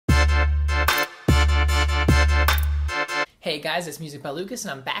Hey guys, it's musicbyLukas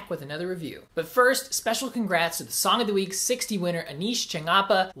and I'm back with another review. But first, special congrats to the Song of the Week 60 winner Anish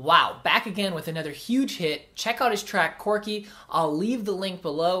Changapa. Wow, back again with another huge hit. Check out his track Corky. I'll leave the link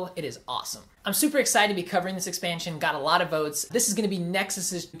below. It is awesome. I'm super excited to be covering this expansion, got a lot of votes. This is going to be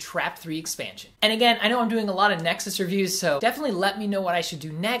Nexus's Trap 3 expansion. And again, I know I'm doing a lot of Nexus reviews, so definitely let me know what I should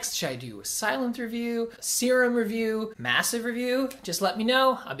do next. Should I do a Silent review, a Serum review, Massive review? Just let me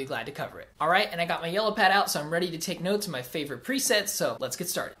know, I'll be glad to cover it. Alright, and I got my yellow pad out, so I'm ready to take notes of my favorite presets, so let's get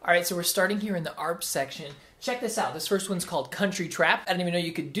started. Alright, so we're starting here in the ARP section. Check this out, this first one's called Country Trap. I didn't even know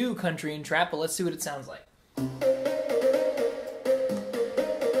you could do country and trap, but let's see what it sounds like.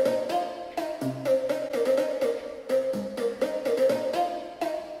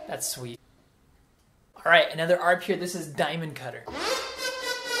 That's sweet. Alright, another ARP here. This is Diamond Cutter.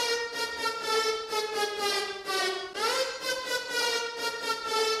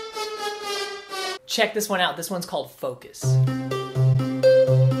 Check this one out. This one's called Focus.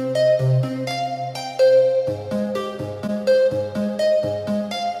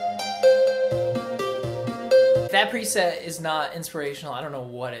 If that preset is not inspirational, I don't know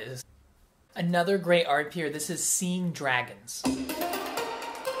what is. Another great ARP here. This is Seeing Dragons.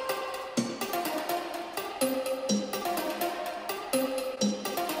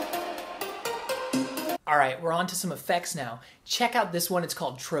 Alright, we're on to some effects now. Check out this one, it's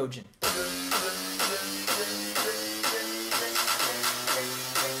called Trojan.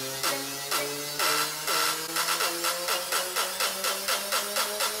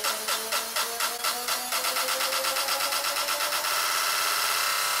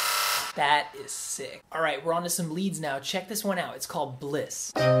 That is sick. Alright, we're on to some leads now. Check this one out, it's called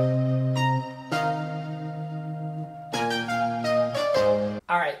Bliss.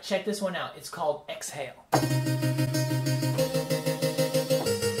 Alright, check this one out. It's called Exhale.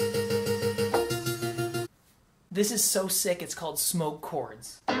 This is so sick, it's called Smoke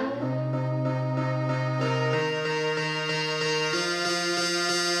Chords.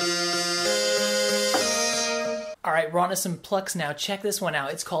 Alright, we're on to some plucks now. Check this one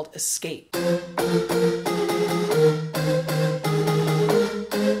out. It's called Escape.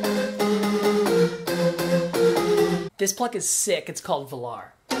 This pluck is sick, it's called Velar.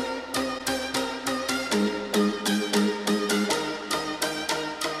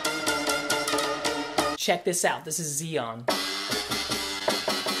 Check this out, this is Xeon.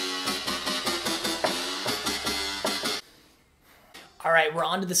 Alright, we're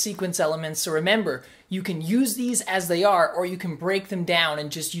on to the sequence elements, so remember, you can use these as they are, or you can break them down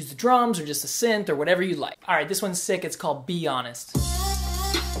and just use the drums, or just a synth, or whatever you like. Alright, this one's sick, it's called Be Honest.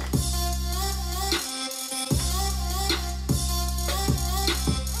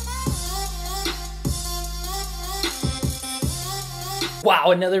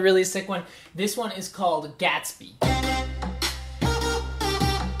 Wow, another really sick one. This one is called Gatsby.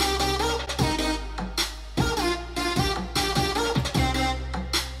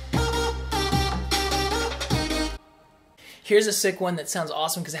 Here's a sick one that sounds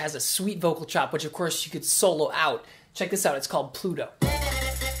awesome because it has a sweet vocal chop, which of course you could solo out. Check this out, it's called Pluto.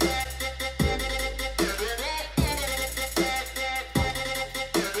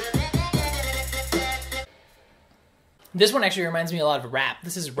 This one actually reminds me a lot of rap.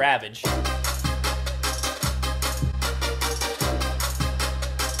 This is Ravage.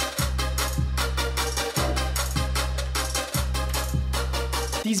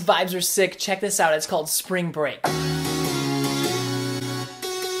 These vibes are sick. Check this out. It's called Spring Break.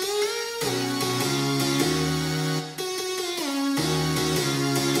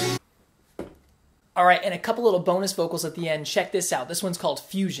 Alright, and a couple little bonus vocals at the end. Check this out. This one's called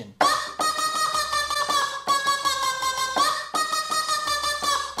Fusion.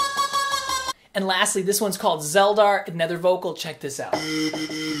 And lastly, this one's called Zeldar, another vocal. Check this out.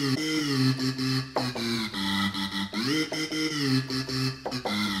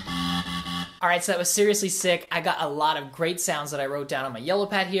 Alright, so that was seriously sick. I got a lot of great sounds that I wrote down on my yellow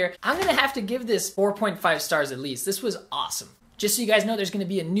pad here. I'm gonna have to give this 4.5 stars at least. This was awesome. Just so you guys know, there's going to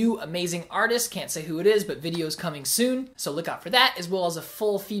be a new amazing artist. Can't say who it is, but video's coming soon. So look out for that, as well as a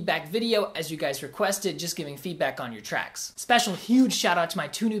full feedback video as you guys requested, just giving feedback on your tracks. Special huge shout out to my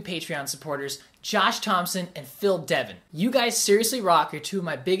two new Patreon supporters, Josh Thompson and Phil Devon. You guys seriously rock. You're two of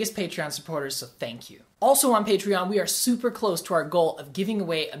my biggest Patreon supporters, so thank you. Also on Patreon, we are super close to our goal of giving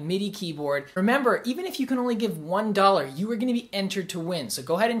away a MIDI keyboard. Remember, even if you can only give $1, you are going to be entered to win. So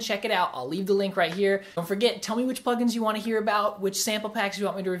go ahead and check it out. I'll leave the link right here. Don't forget, tell me which plugins you want to hear about, which sample packs you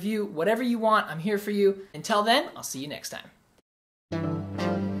want me to review, whatever you want, I'm here for you. Until then, I'll see you next time.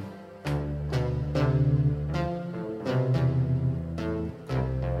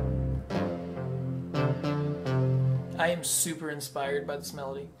 I am super inspired by this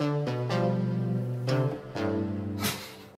melody.